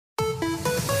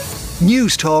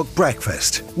News Talk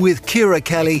Breakfast with Ciara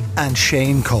Kelly and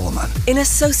Shane Coleman. In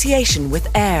association with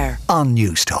AIR on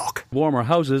News Talk. Warmer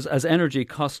houses as energy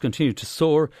costs continue to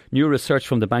soar. New research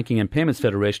from the Banking and Payments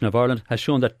Federation of Ireland has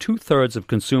shown that 2/3 of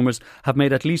consumers have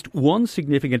made at least one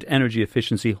significant energy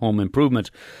efficiency home improvement.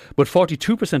 But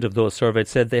 42% of those surveyed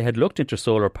said they had looked into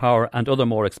solar power and other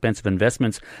more expensive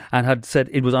investments and had said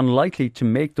it was unlikely to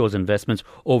make those investments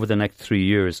over the next 3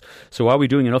 years. So are we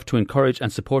doing enough to encourage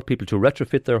and support people to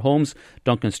retrofit their homes?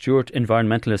 Duncan Stewart,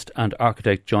 environmentalist and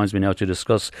architect, joins me now to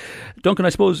discuss. Duncan, I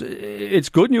suppose it's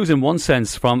good news in one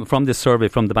sense from this survey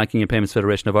from the Banking and Payments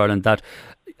Federation of Ireland that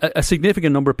a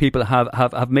significant number of people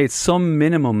have made some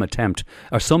minimum attempt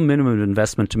or some minimum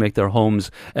investment to make their homes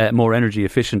more energy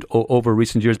efficient over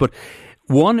recent years. But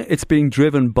one, it's being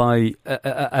driven by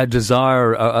a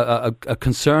desire, a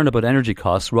concern about energy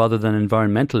costs rather than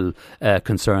environmental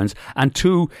concerns. And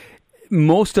two,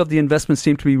 most of the investments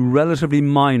seem to be relatively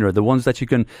minor, the ones that you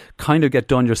can kind of get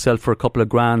done yourself for a couple of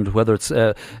grand, whether it's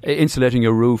insulating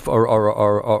your roof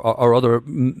or other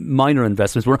minor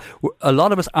investments. A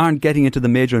lot of us aren't getting into the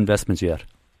major investments yet.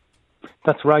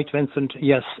 That's right, Vincent.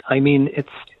 Yes, I mean, it's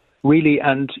really,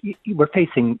 and we're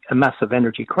facing a massive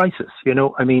energy crisis. You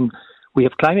know, I mean, we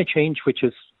have climate change, which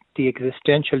is the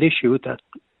existential issue that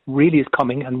really is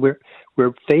coming, and we're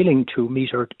failing to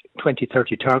meet our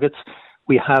 2030 targets.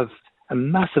 We have a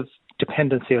massive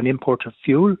dependency on import of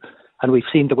fuel, and we've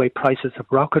seen the way prices have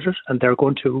rocketed, and this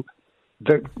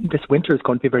winter is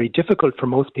going to be very difficult for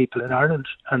most people in Ireland,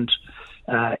 and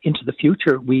into the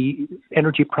future,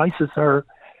 energy prices are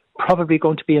probably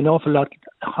going to be an awful lot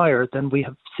higher than we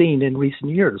have seen in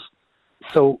recent years.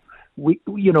 So we're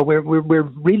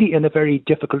really in a very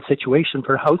difficult situation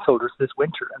for householders this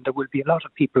winter, and there will be a lot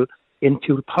of people in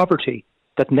fuel poverty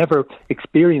that never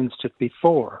experienced it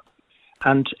before.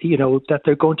 And, you know, that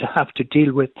they're going to have to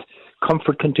deal with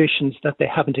comfort conditions that they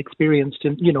haven't experienced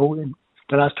in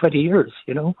the last 20 years,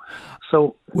 you know.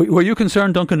 So, were you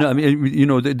concerned, Duncan? I mean, you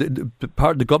know, the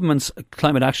part of the government's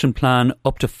climate action plan,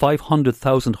 up to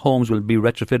 500,000 homes will be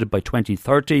retrofitted by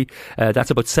 2030.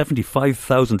 That's about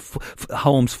 75,000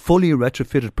 homes fully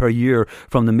retrofitted per year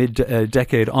from the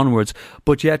mid-decade onwards.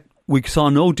 But yet, we saw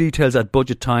no details at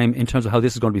budget time in terms of how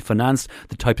this is going to be financed,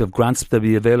 the type of grants that will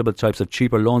be available, the types of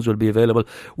cheaper loans will be available.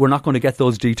 We're not going to get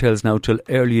those details now till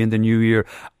early in the new year.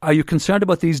 Are you concerned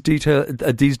about these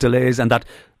delays and that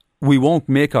we won't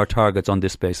make our targets on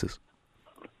this basis?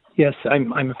 Yes,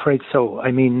 I'm afraid so.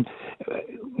 I mean,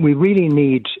 we really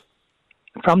need,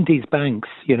 from these banks,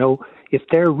 you know, if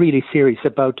they're really serious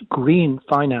about green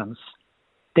finance,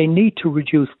 they need to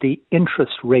reduce the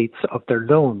interest rates of their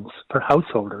loans for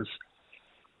householders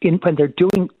when they're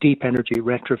doing deep energy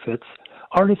retrofits,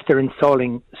 or if they're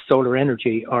installing solar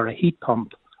energy or a heat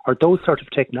pump or those sort of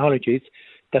technologies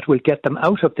that will get them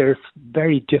out of their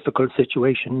very difficult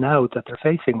situation now that they're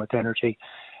facing with energy.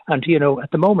 And, you know,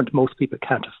 at the moment, most people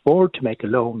can't afford to make a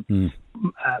loan. Can't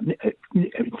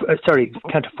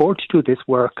afford to do this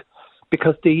work,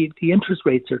 because the interest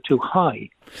rates are too high.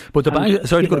 But the bank,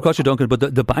 sorry to go to cut you, Duncan, but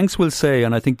the banks will say,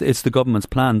 and I think it's the government's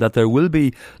plan, that there will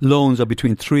be loans of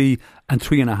between 3 and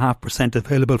 3.5%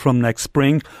 available from next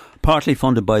spring, partly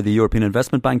funded by the European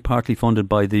Investment Bank, partly funded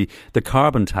by the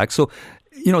carbon tax. So,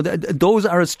 you know, those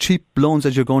are as cheap loans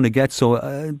as you're going to get. So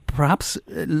perhaps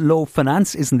low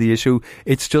finance isn't the issue.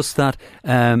 It's just that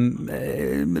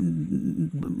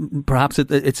perhaps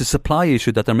it's a supply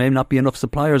issue, that there may not be enough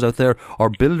suppliers out there or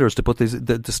builders to put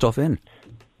the stuff in.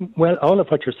 Well, all of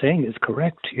what you're saying is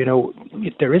correct. You know,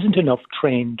 there isn't enough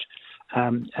trained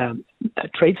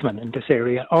tradesmen in this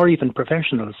area, or even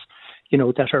professionals, you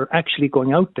know, that are actually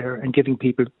going out there and giving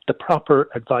people the proper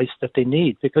advice that they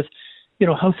need. Because, you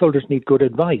know, householders need good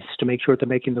advice to make sure they're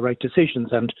making the right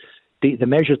decisions, and the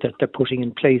measures that they're putting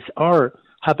in place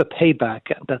have a payback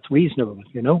that's reasonable,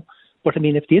 you know. But I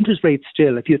mean, if the interest rates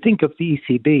if you think of the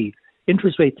ECB,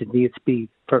 interest rates in the ECB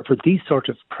for these sort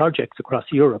of projects across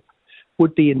Europe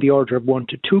would be in the order of 1%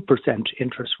 to 2%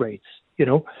 interest rates, you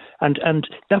know, and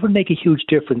that would make a huge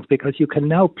difference, because you can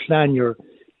now plan your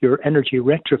energy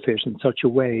retrofit in such a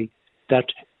way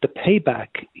that the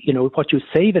payback, you know, what you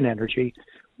save in energy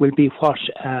will be what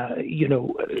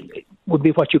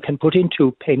you can put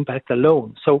into paying back the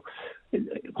loan. So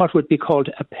what would be called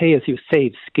a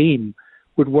pay-as-you-save scheme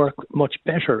would work much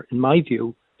better, in my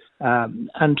view.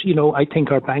 And, you know, I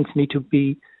think our banks need to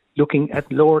be looking at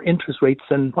lower interest rates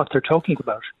than what they're talking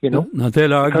about, you know. Now,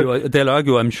 they'll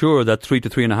argue, I'm sure, that 3 to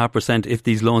 3.5%, if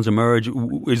these loans emerge,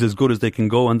 is as good as they can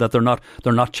go, and that they're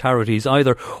not charities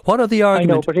either. What are the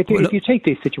arguments? I know, but if you take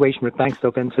the situation with banks,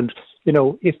 though, Vincent, you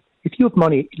know, if you have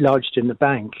money lodged in the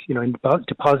bank, you know, in the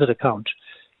deposit account,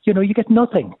 you know, you get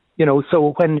nothing.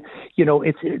 So when,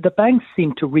 it's the banks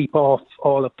seem to reap off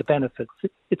all of the benefits.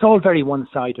 It's all very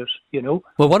one-sided,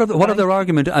 Well, what of their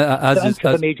argument? The banks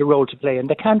have a major role to play, and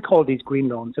they can't call these green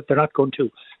loans if they're not going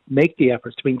to make the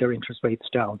efforts to bring their interest rates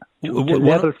down to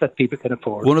levels that people can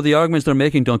afford. One of the arguments they're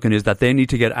making, Duncan, is that they need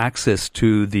to get access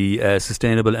to the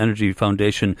Sustainable Energy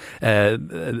Foundation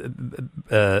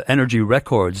energy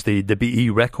records, the BE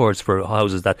records for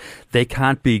houses, that they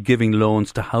can't be giving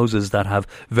loans to houses that have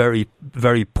very,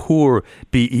 very poor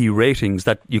BE ratings,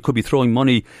 that you could be throwing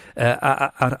money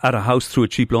at a house through a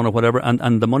cheap loan or whatever,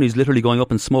 and the money's literally going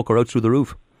up in smoke or out through the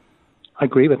roof. I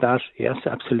agree with that. Yes,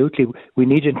 absolutely. We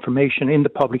need information in the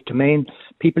public domain.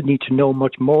 People need to know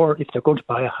much more. If they're going to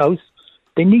buy a house,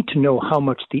 they need to know how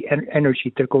much the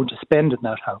energy they're going to spend in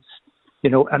that house.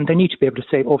 And they need to be able to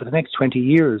say, over the next 20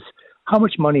 years, how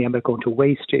much money am I going to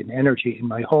waste in energy in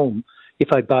my home if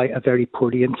I buy a very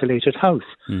poorly insulated house?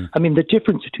 I mean, the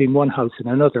difference between one house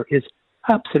and another is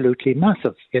absolutely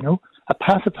massive. A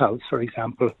passive house, for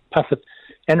example, passive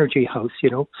energy house,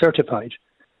 certified,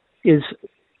 is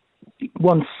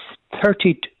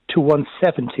 1/30 to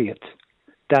 1/70th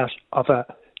that of a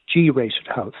G-rated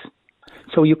house.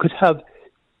 So you could have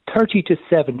 30 to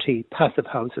 70 passive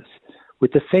houses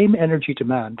with the same energy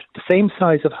demand, the same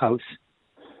size of house.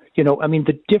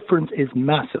 The difference is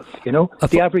massive.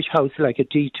 The average house, like a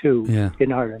D2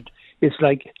 in Ireland, is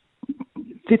like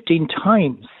 15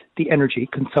 times the energy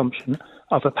consumption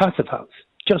of a passive house,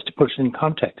 just to put it in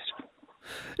context.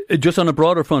 Just on a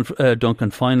broader front, Duncan,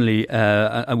 finally,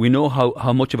 we know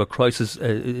how much of a crisis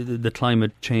the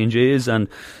climate change is, and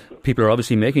people are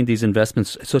obviously making these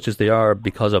investments such as they are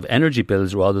because of energy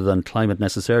bills rather than climate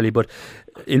necessarily. But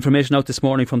information out this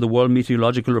morning from the World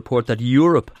Meteorological Report that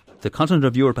Europe, the continent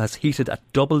of Europe, has heated at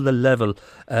double the level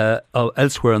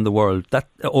elsewhere in the world that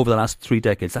over the last 3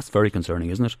 decades. That's very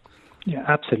concerning, isn't it? Yeah,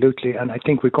 absolutely. And I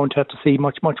think we're going to have to see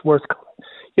much, much worse.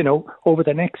 Over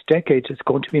the next decades, it's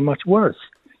going to be much worse.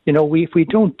 If we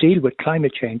don't deal with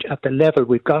climate change at the level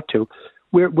we've got to,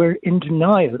 we're in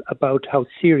denial about how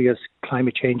serious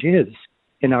climate change is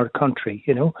in our country.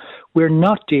 We're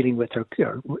not dealing with our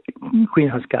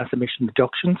greenhouse gas emission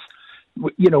reductions.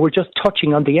 We're just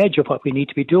touching on the edge of what we need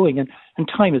to be doing, and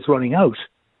time is running out.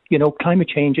 Climate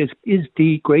change is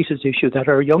the greatest issue that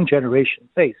our young generation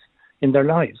face in their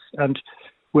lives, and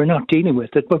we're not dealing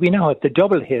with it. But we now have the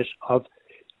double hit of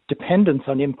dependence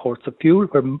on imports of fuel,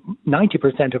 where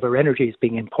 90% of our energy is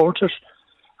being imported,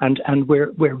 and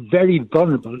we're very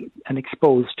vulnerable and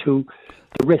exposed to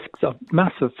the risks of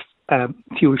massive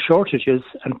fuel shortages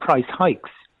and price hikes.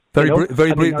 Very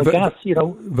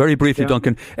briefly,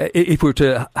 Duncan, if we were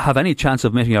to have any chance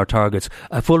of meeting our targets,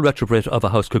 a full retrofit of a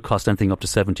house could cost anything up to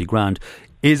 70 grand.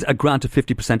 Is a grant of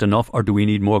 50% enough, or do we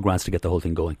need more grants to get the whole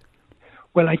thing going?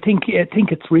 Well, I think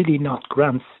it's really not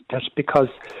grants. That's because,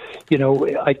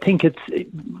 I think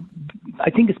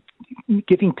it's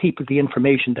giving people the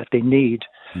information that they need,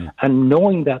 and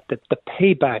knowing that the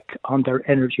payback on their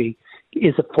energy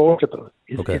is affordable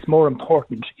is more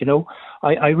important.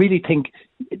 I really think,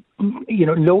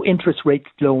 low interest rate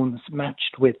loans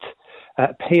matched with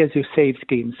pay as you save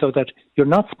schemes, so that you're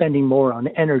not spending more on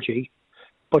energy,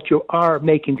 but you are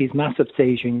making these massive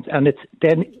savings, and it's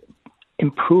then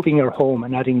improving your home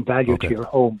and adding value to your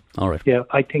home. All right. Yeah,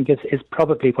 I think is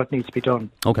probably what needs to be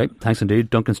done. Okay, thanks indeed.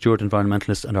 Duncan Stewart,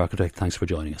 environmentalist and architect, thanks for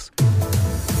joining us.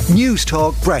 News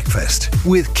Talk Breakfast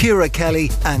with Ciara Kelly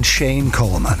and Shane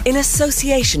Coleman. In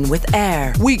association with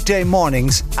AIR. Weekday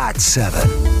mornings at 7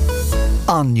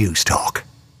 on News Talk.